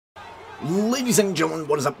Ladies and gentlemen,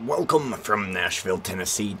 what is up? Welcome from Nashville,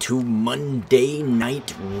 Tennessee to Monday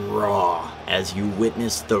Night Raw as you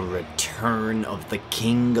witness the return of the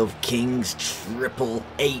King of Kings, Triple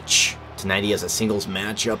H. Tonight he has a singles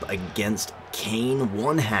matchup against Kane,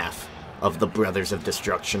 one half of the Brothers of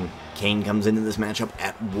Destruction. Kane comes into this matchup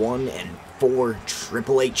at 1-4,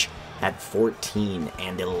 Triple H at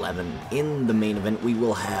 14-11. In the main event, we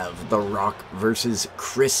will have The Rock versus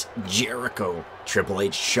Chris Jericho. Triple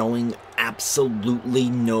H showing absolutely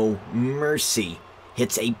no mercy.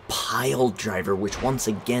 Hits a pile driver, which once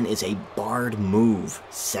again is a barred move.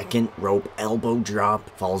 Second rope elbow drop,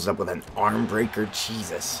 follows up with an arm breaker.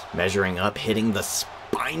 Jesus. Measuring up, hitting the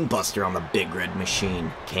spine buster on the Big Red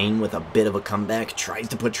Machine. Kane with a bit of a comeback, tries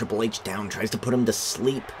to put Triple H down, tries to put him to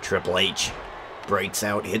sleep. Triple H breaks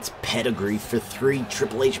out, hits pedigree for 3.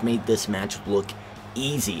 Triple H made this match look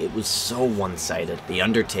easy. It was so one-sided. The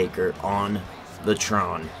Undertaker on the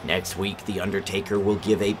Tron. Next week, The Undertaker will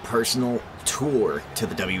give a personal tour to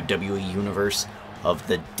the WWE Universe of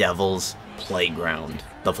the Devil's Playground.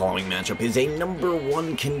 The following matchup is a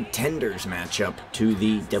 #1 contenders matchup to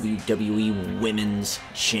the WWE Women's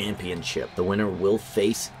Championship. The winner will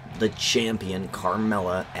face the champion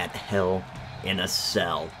Carmella at Hell in a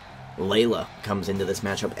Cell. Layla comes into this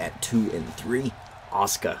matchup at 2-3.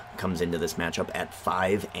 Asuka comes into this matchup at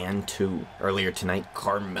 5-2. Earlier tonight,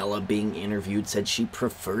 Carmella being interviewed said she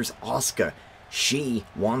prefers Asuka. She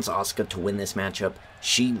wants Asuka to win this matchup.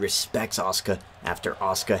 She respects Asuka after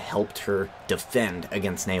Asuka helped her defend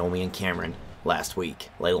against Naomi and Cameron last week.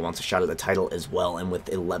 Layla wants a shot at the title as well, and with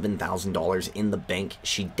 $11,000 in the bank,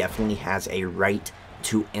 she definitely has a right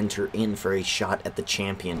to enter in for a shot at the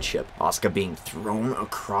championship. Asuka being thrown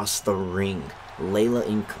across the ring. Layla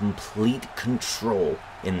in complete control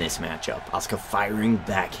in this matchup. Asuka firing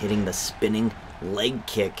back, hitting the spinning leg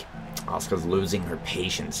kick. Asuka's losing her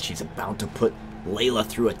patience. She's about to put Layla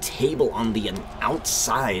through a table on the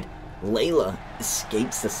outside. Layla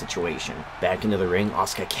escapes the situation. Back into the ring,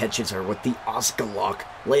 Asuka catches her with the Asuka lock.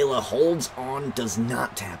 Layla holds on, does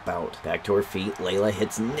not tap out. Back to her feet, Layla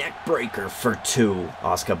hits neck breaker for 2.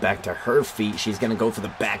 Asuka back to her feet. She's gonna go for the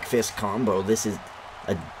back fist combo. This is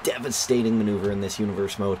a devastating maneuver in this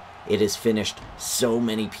universe mode. It has finished so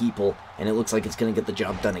many people, and it looks like it's going to get the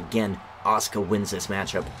job done again. Asuka wins this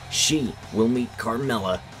matchup. She will meet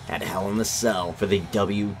Carmella at Hell in a Cell for the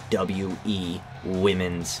WWE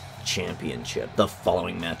Women's Championship. The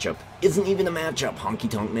following matchup isn't even a matchup. Honky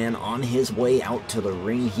Tonk Man on his way out to the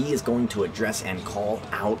ring. He is going to address and call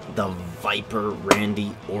out the Viper,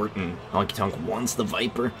 Randy Orton. Honky Tonk wants the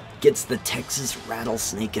Viper, gets the Texas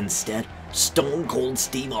Rattlesnake instead. Stone Cold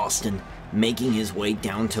Steve Austin making his way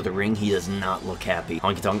down to the ring. He does not look happy.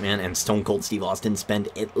 Honky Tonk Man and Stone Cold Steve Austin spend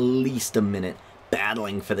at least a minute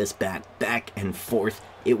battling for this bat, back and forth.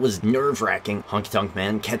 It was nerve-wracking. Honky Tonk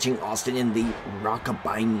Man catching Austin in the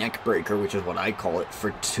rockabye neckbreaker, which is what I call it,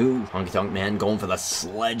 for 2. Honky Tonk Man going for the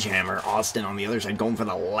sledgehammer. Austin on the other side going for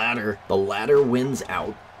the ladder. The ladder wins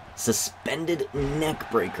out. Suspended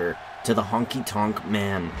neckbreaker to the Honky Tonk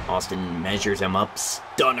Man. Austin measures him up.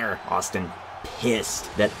 Stunner. Austin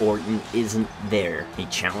pissed that Orton isn't there. He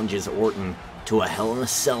challenges Orton to a Hell in a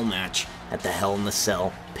Cell match at the Hell in a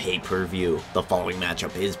Cell pay-per-view. The following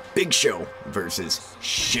matchup is Big Show versus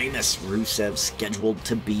Sheamus. Rusev scheduled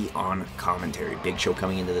to be on commentary. Big Show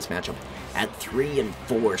coming into this matchup at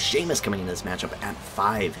 3-4. Sheamus coming into this matchup at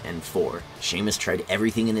 5-4. Sheamus tried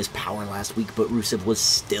everything in his power last week, but Rusev was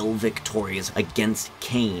still victorious against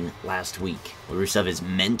Kane last week. Rusev is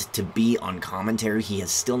meant to be on commentary. He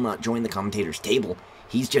has still not joined the commentator's table.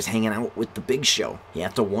 He's just hanging out with the Big Show. You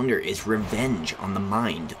have to wonder, is revenge on the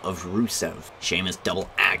mind of Rusev? Sheamus double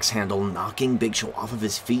axe handle, knocking Big Show off of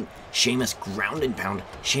his feet. Sheamus ground and pound.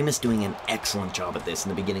 Sheamus doing an excellent job at this in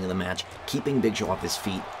the beginning of the match, keeping Big Show off his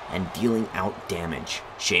feet and dealing out damage.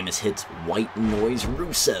 Sheamus hits white noise.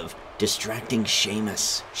 Rusev distracting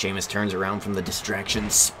Sheamus. Sheamus turns around from the distraction.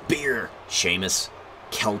 Spear. Sheamus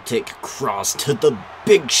Celtic cross to the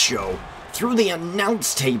Big Show. Through the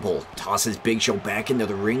announce table. Tosses Big Show back into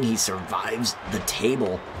the ring. He survives the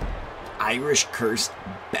table. Irish curse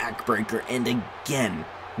backbreaker. And again,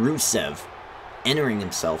 Rusev entering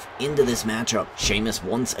himself into this matchup. Sheamus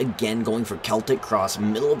once again going for Celtic cross.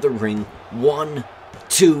 Middle of the ring. 1,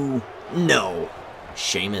 2, no.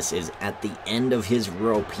 Sheamus is at the end of his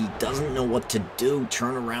rope. He doesn't know what to do.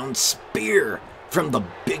 Turn around spear from the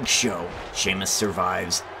Big Show. Sheamus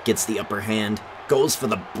survives. Gets the upper hand. Goes for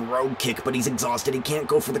the bro kick, but he's exhausted. He can't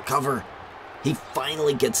go for the cover. He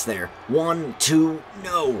finally gets there. 1, 2,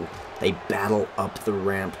 no. They battle up the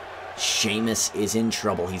ramp. Sheamus is in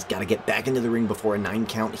trouble. He's got to get back into the ring before a 9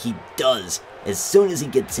 count. He does. As soon as he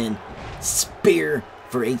gets in, Spear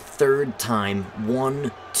for a third time.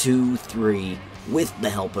 1, 2, 3. With the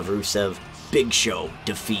help of Rusev, Big Show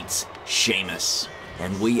defeats Sheamus.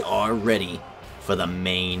 And we are ready for the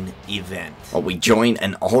main event. Well, we join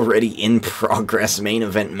an already in progress main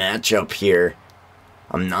event matchup here.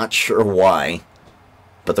 I'm not sure why,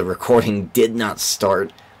 but the recording did not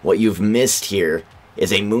start. What you've missed here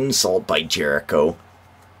is a moonsault by Jericho,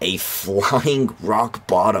 a flying rock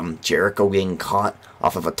bottom, Jericho getting caught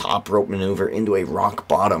off of a top rope maneuver into a rock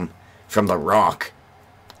bottom from The Rock.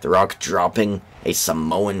 The Rock dropping a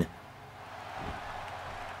Samoan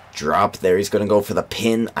drop there. He's going to go for the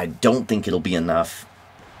pin. I don't think it'll be enough.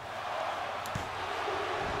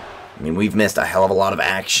 I mean, we've missed a hell of a lot of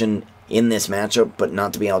action in this matchup, but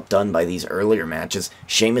not to be outdone by these earlier matches.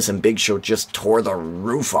 Sheamus and Big Show just tore the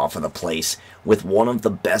roof off of the place with one of the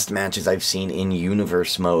best matches I've seen in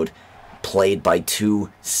Universe mode, played by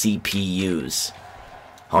two CPUs.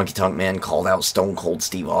 Honky Tonk Man called out Stone Cold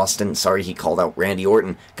Steve Austin. Sorry, he called out Randy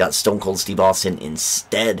Orton. Got Stone Cold Steve Austin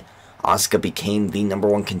instead. Asuka became the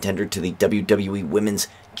 #1 contender to the WWE Women's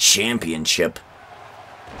Championship.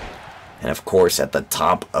 And of course, at the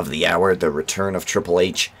top of the hour, the return of Triple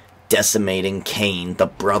H, decimating Kane, the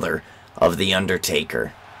brother of The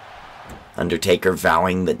Undertaker. Undertaker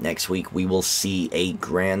vowing that next week we will see a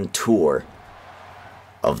grand tour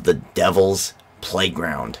of the Devil's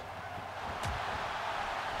Playground.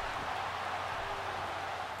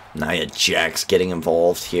 Nia Jax getting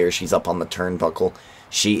involved here. She's up on the turnbuckle.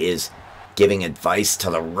 She is giving advice to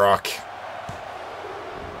The Rock.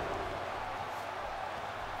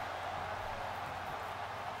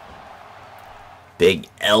 Big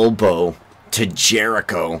elbow to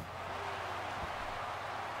Jericho.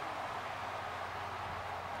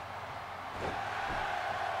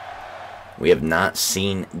 We have not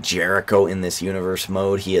seen Jericho in this universe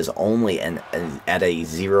mode. He is only at a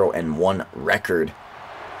 0-1 record.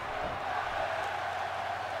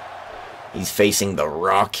 He's facing The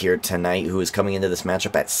Rock here tonight, who is coming into this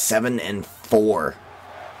matchup at 7-4.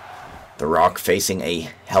 The Rock facing a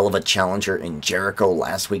hell of a challenger in Jericho.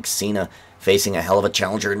 Last week, Cena facing a hell of a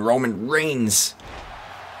challenger in Roman Reigns.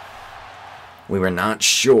 We were not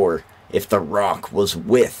sure if The Rock was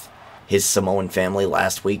with his Samoan family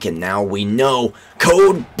last week, and now we know.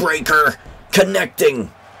 Code breaker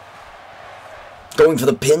connecting. Going for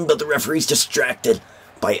the pin, but the referee's distracted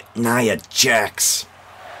by Nia Jax.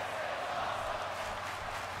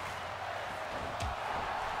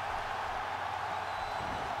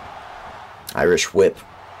 Irish whip.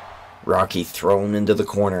 Rocky thrown into the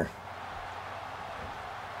corner.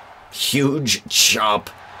 Huge chop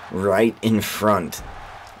right in front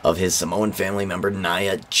of his Samoan family member,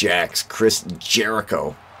 Nia Jax. Chris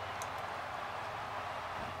Jericho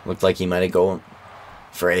looked like he might have gone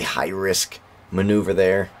for a high-risk maneuver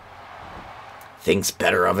there. Thinks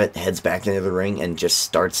better of it, heads back into the ring, and just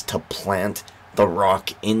starts to plant The Rock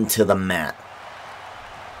into the mat.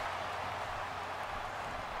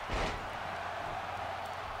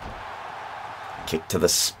 Kick to the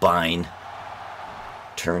spine.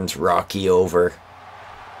 Turns Rocky over.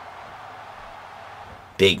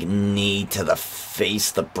 Big knee to the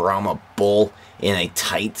face. The Brahma Bull in a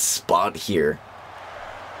tight spot here.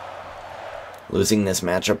 Losing this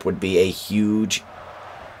matchup would be a huge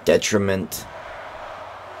detriment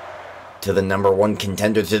to the #1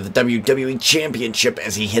 contender to the WWE Championship,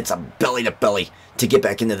 as he hits a belly-to-belly to get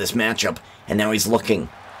back into this matchup. And now he's looking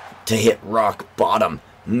to hit rock bottom.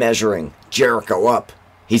 Measuring Jericho up.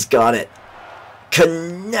 He's got it.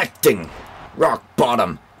 Connecting rock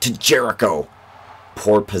bottom to Jericho.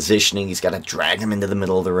 Poor positioning. He's got to drag him into the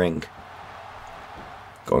middle of the ring.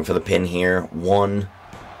 Going for the pin here. 1,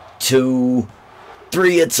 2,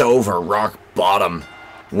 3. It's over. Rock bottom.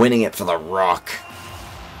 Winning it for The Rock.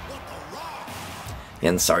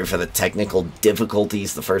 And sorry for the technical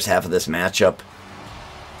difficulties the first half of this matchup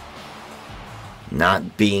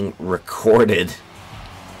not being recorded.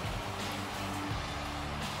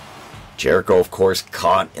 Jericho, of course,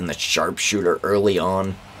 caught in the sharpshooter early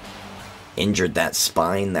on. Injured that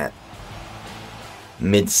spine, that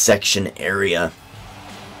midsection area.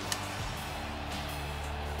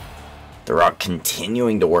 The Rock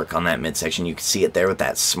continuing to work on that midsection. You can see it there with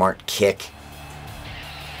that smart kick.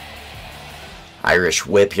 Irish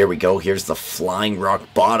whip, here we go. Here's the flying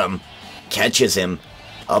rock bottom. Catches him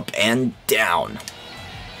up and down.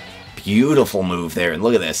 Beautiful move there. And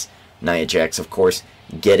look at this. Nia Jax, of course,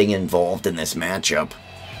 getting involved in this matchup.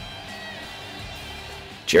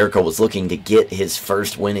 Jericho was looking to get his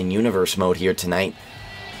first win in Universe mode here tonight.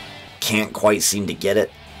 Can't quite seem to get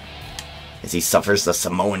it, as he suffers the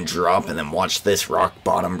Samoan drop, and then watch this rock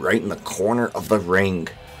bottom right in the corner of the ring.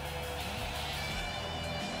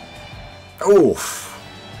 Oof.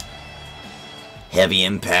 Heavy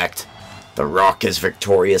impact. The Rock is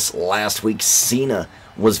victorious. Last week, Cena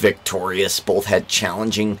was victorious. Both had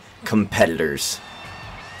challenging competitors.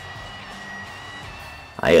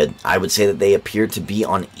 I would say that they appear to be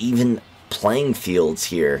on even playing fields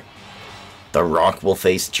here. The Rock will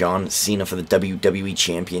face John Cena for the WWE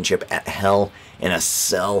Championship at Hell in a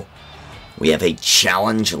Cell. We have a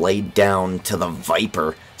challenge laid down to the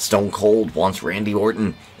Viper. Stone Cold wants Randy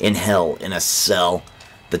Orton in Hell in a Cell.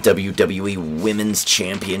 The WWE Women's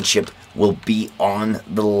Championship will be on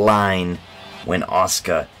the line when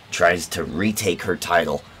Asuka tries to retake her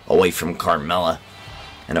title away from Carmella.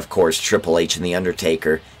 And of course, Triple H and The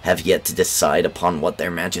Undertaker have yet to decide upon what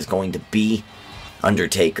their match is going to be.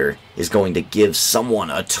 Undertaker is going to give someone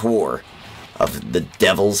a tour of the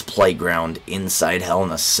Devil's Playground inside Hell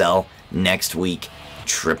in a Cell next week.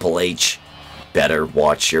 Triple H, better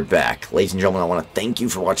watch your back. Ladies and gentlemen, I want to thank you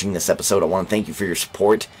for watching this episode. I want to thank you for your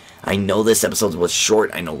support. I know this episode was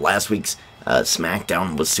short. I know last week's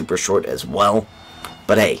SmackDown was super short as well.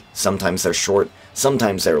 But hey, sometimes they're short,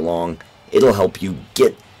 sometimes they're long. It'll help you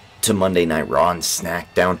get to Monday Night Raw and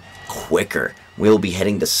SmackDown quicker. We'll be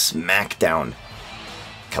heading to SmackDown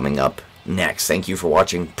coming up next. Thank you for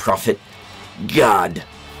watching. Prophet God.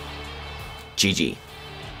 GG.